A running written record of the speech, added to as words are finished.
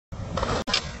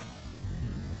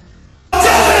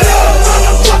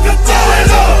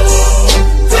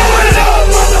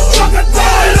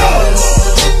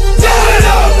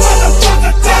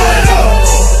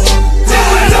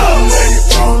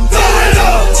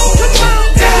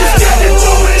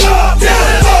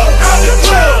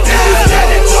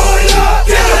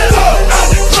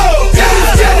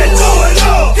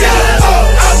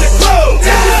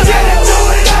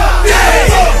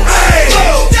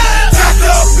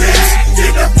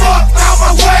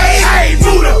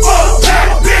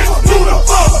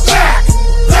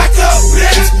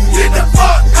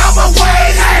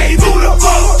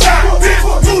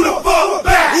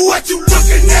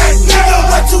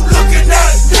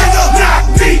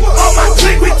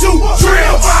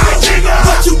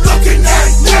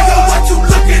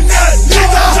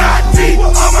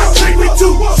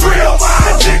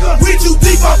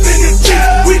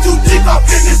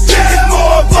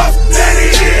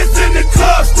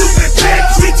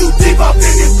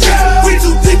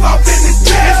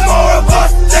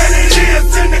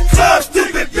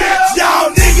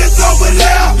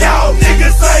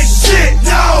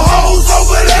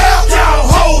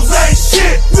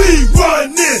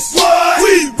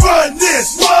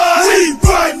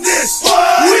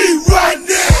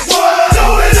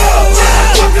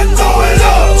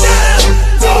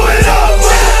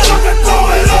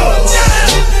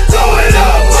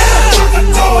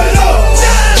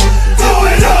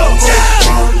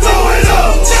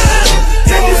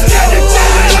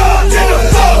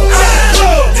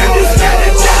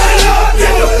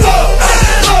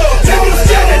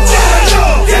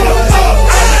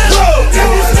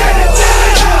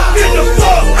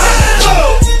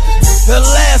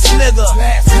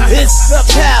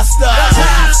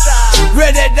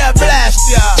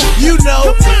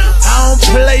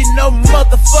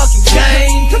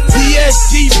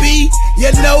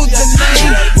know the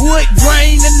name. Wood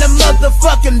grain in the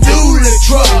motherfucking dually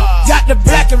truck. Got the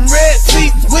black and red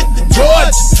seats with the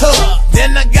Georgia tuck.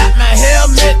 Then I got my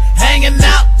helmet hanging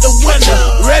out the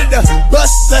window, ready to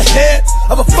bust the head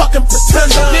of a fucking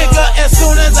pretender. Nigga, as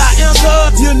soon as I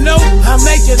enter, you know I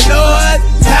make a noise.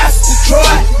 Past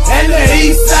Detroit and the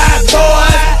East Side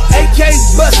boys,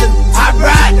 AK's bustin', I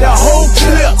ride the whole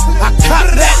clip. I cop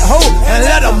that hoe and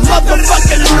let a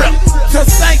motherfucking rip. To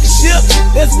sink ship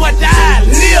is what I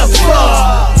live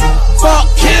for. Fuck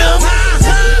him,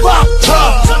 fuck her.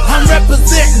 I'm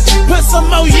representing, put some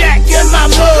more yak in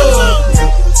my mug,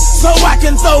 so I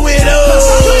can throw it up.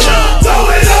 Throw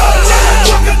it up,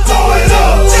 fucking throw it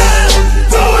up.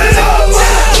 Throw it up,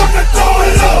 fucking throw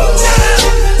it up.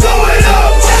 Throw it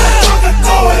up, fucking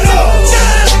throw it up.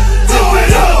 Throw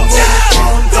it up,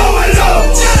 throw it up.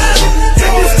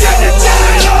 If you stand it,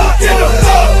 throw it up. Get the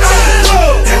fuck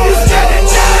out. If you stand it,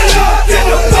 throw it up. Get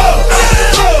the fuck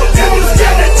out. If you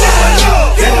stand it, throw it up.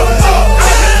 Get the fuck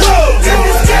out. If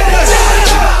you stand it, throw it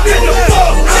up. Get the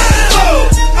fuck out.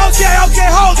 Okay,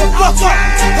 hold the fuck up.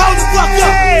 Hold the fuck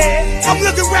up. I'm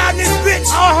looking around this bitch.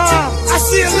 I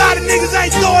see a lot of niggas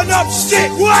ain't throwing up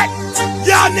shit. What?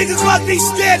 Y'all niggas must be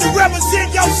scared to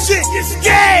represent your shit. You're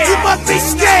scared. You must be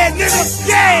scared, nigga.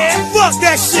 Scared. Fuck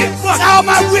that shit. Fuck all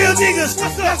my real niggas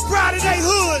that's proud of they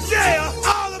hood.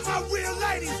 Yeah.